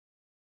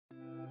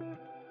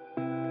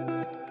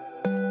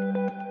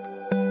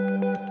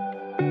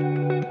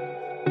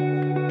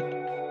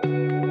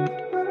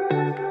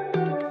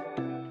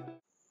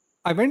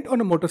I went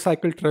on a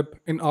motorcycle trip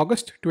in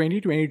August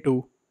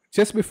 2022,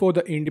 just before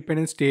the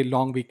Independence Day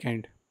long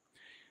weekend.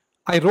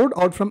 I rode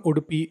out from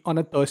Udupi on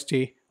a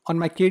Thursday on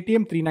my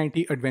KTM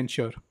 390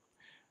 adventure.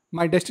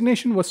 My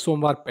destination was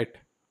Somwarepet,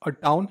 a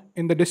town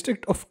in the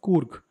district of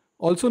Coorg,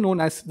 also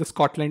known as the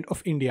Scotland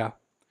of India.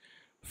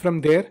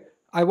 From there,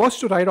 I was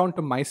to ride on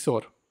to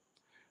Mysore.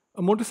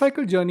 A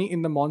motorcycle journey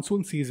in the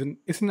monsoon season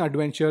is an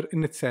adventure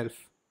in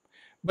itself,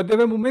 but there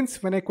were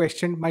moments when I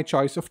questioned my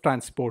choice of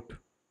transport.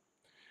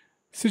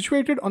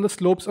 Situated on the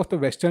slopes of the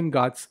Western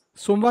Ghats,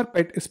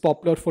 Somwarpet is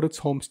popular for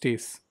its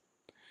homestays.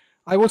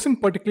 I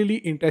wasn't particularly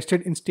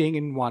interested in staying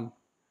in one.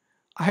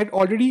 I had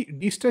already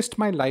de-stressed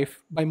my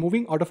life by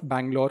moving out of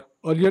Bangalore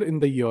earlier in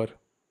the year.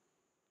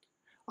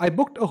 I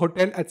booked a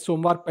hotel at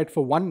Somwarpet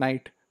for one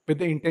night with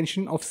the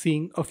intention of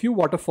seeing a few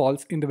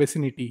waterfalls in the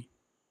vicinity.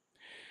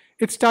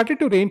 It started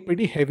to rain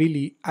pretty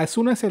heavily as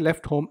soon as I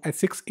left home at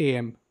 6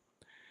 am.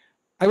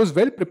 I was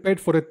well prepared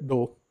for it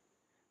though.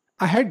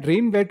 I had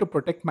rainwear to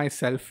protect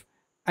myself,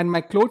 and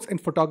my clothes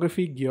and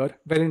photography gear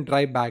were in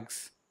dry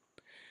bags.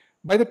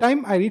 By the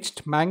time I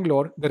reached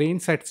Mangalore, the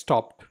rains had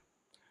stopped.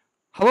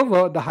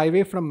 However, the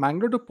highway from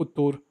Mangalore to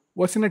Puttur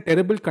was in a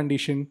terrible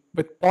condition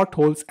with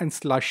potholes and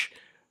slush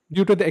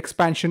due to the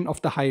expansion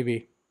of the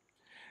highway.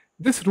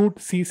 This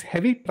route sees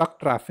heavy truck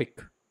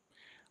traffic.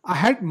 I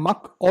had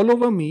muck all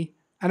over me,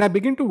 and I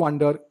began to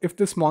wonder if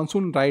this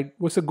monsoon ride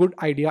was a good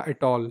idea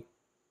at all.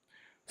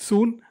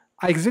 Soon,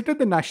 I exited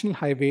the national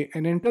highway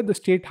and entered the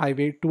state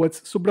highway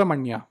towards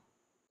Subramanya.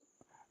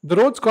 The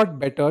roads got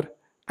better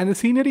and the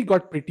scenery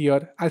got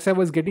prettier as I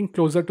was getting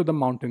closer to the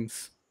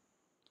mountains.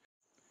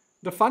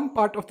 The fun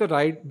part of the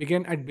ride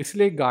began at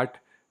Bisle Ghat,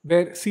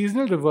 where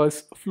seasonal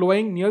rivers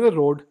flowing near the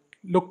road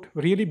looked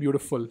really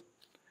beautiful.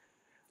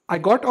 I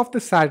got off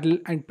the saddle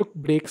and took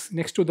breaks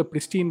next to the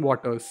pristine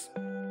waters.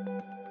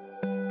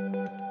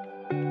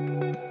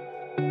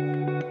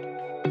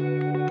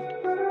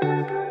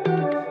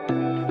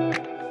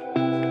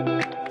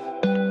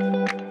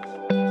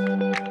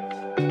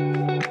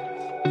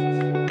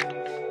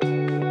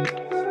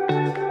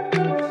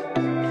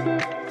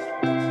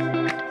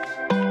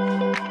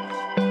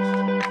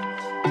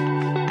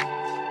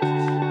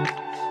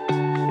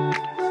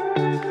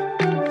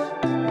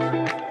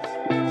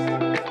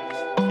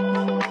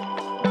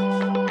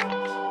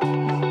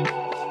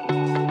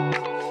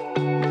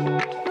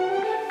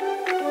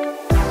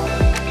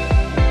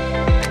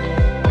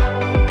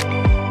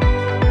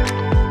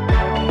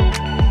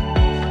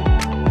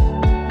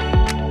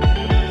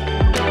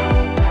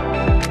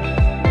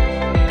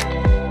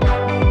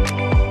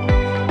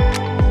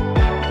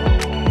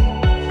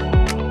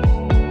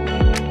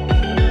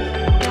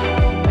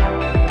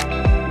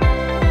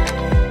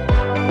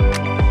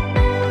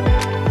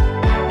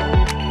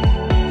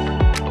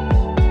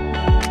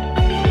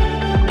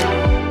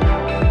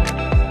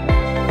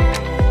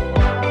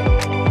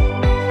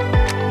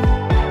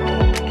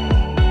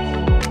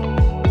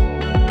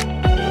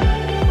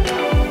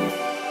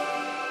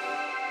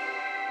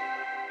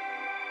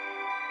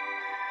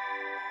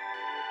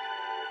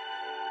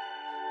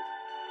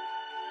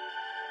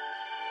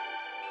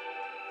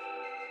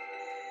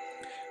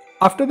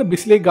 After the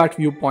Bisle Ghat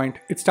viewpoint,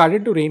 it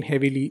started to rain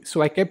heavily,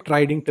 so I kept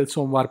riding till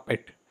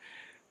Somwarpet.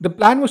 The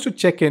plan was to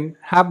check in,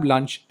 have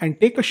lunch, and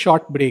take a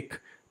short break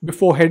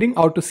before heading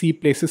out to see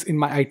places in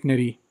my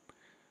itinerary.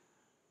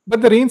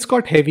 But the rains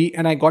got heavy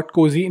and I got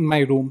cozy in my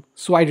room,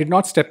 so I did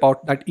not step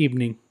out that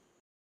evening.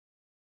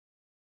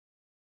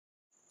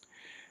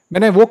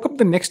 When I woke up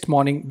the next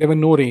morning, there were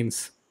no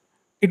rains.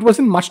 It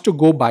wasn't much to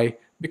go by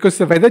because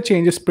the weather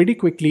changes pretty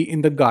quickly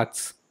in the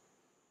Ghats.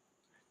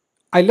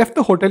 I left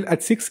the hotel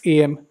at 6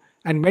 am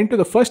and went to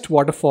the first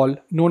waterfall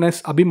known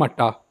as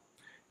Abhimatta.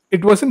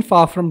 It wasn't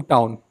far from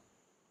town.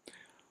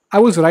 I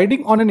was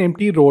riding on an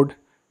empty road,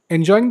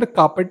 enjoying the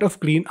carpet of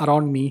green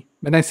around me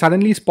when I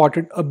suddenly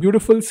spotted a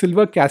beautiful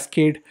silver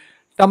cascade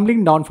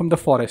tumbling down from the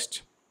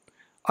forest.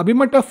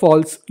 Abhimatta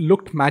Falls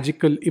looked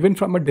magical even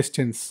from a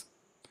distance.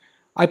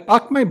 I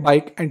parked my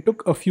bike and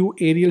took a few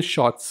aerial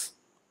shots.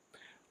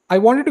 I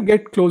wanted to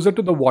get closer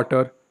to the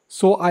water,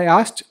 so I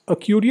asked a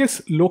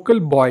curious local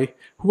boy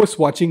who was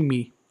watching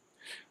me.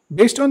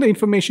 Based on the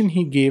information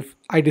he gave,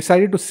 I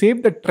decided to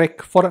save the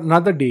trek for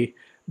another day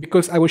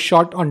because I was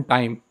short on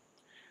time.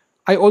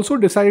 I also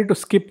decided to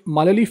skip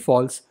Malali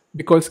Falls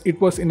because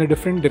it was in a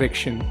different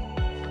direction.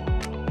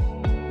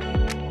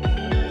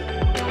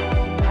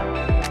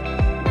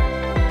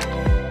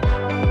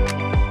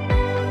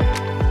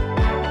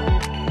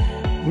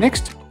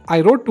 Next,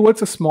 I rode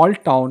towards a small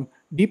town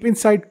deep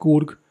inside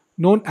Coorg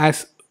known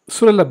as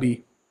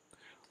Suralabi.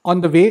 On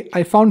the way,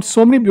 I found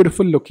so many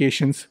beautiful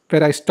locations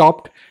where I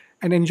stopped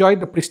and enjoyed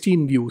the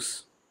pristine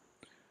views.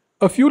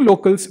 A few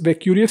locals were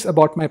curious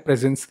about my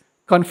presence,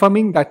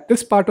 confirming that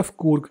this part of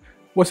Coorg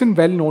wasn't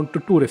well known to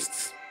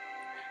tourists.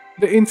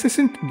 The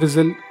incessant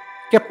drizzle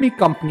kept me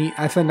company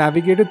as I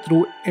navigated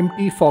through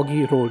empty,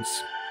 foggy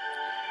roads.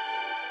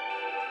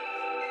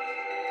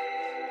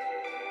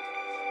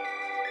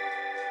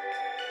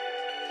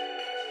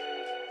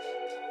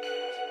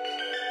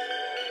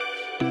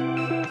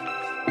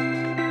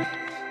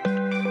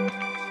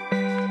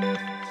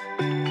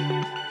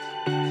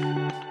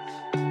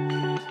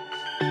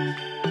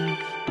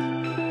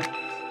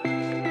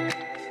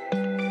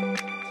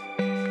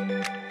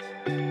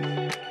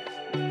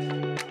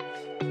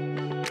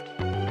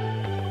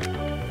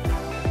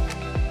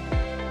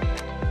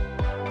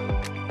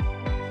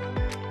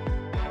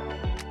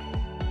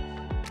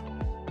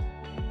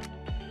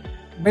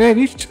 When I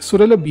reached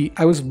Suralabi,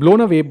 I was blown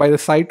away by the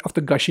sight of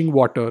the gushing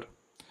water.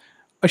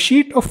 A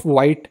sheet of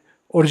white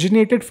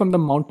originated from the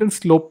mountain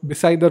slope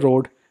beside the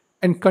road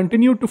and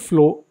continued to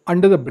flow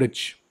under the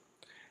bridge.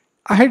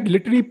 I had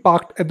literally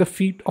parked at the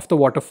feet of the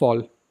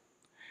waterfall.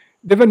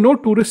 There were no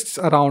tourists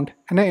around,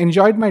 and I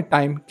enjoyed my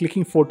time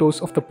clicking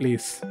photos of the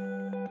place.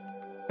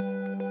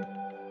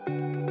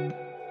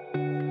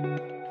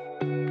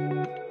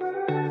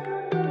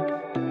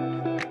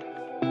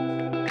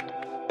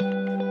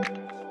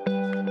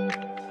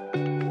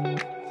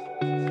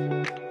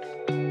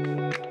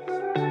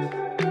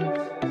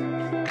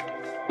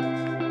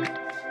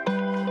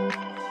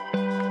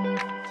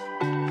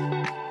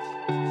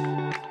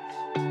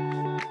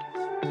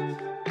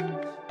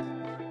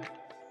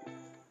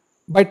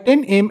 By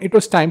 10 am, it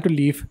was time to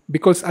leave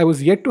because I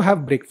was yet to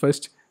have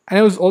breakfast and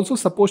I was also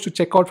supposed to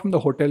check out from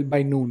the hotel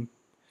by noon.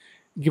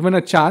 Given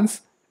a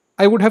chance,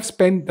 I would have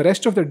spent the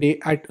rest of the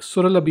day at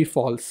Suralabi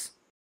Falls.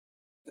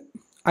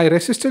 I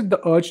resisted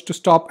the urge to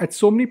stop at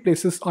so many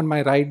places on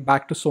my ride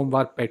back to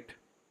Somwarepet.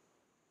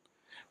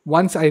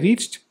 Once I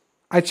reached,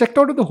 I checked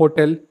out of the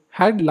hotel,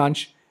 had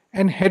lunch,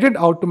 and headed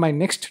out to my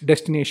next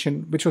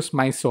destination, which was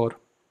Mysore.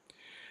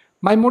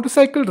 My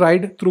motorcycle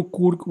ride through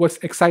Coorg was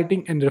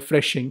exciting and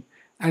refreshing,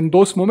 and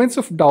those moments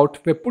of doubt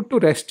were put to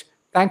rest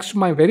thanks to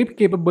my very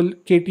capable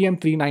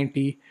KTM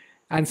 390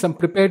 and some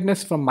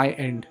preparedness from my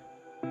end.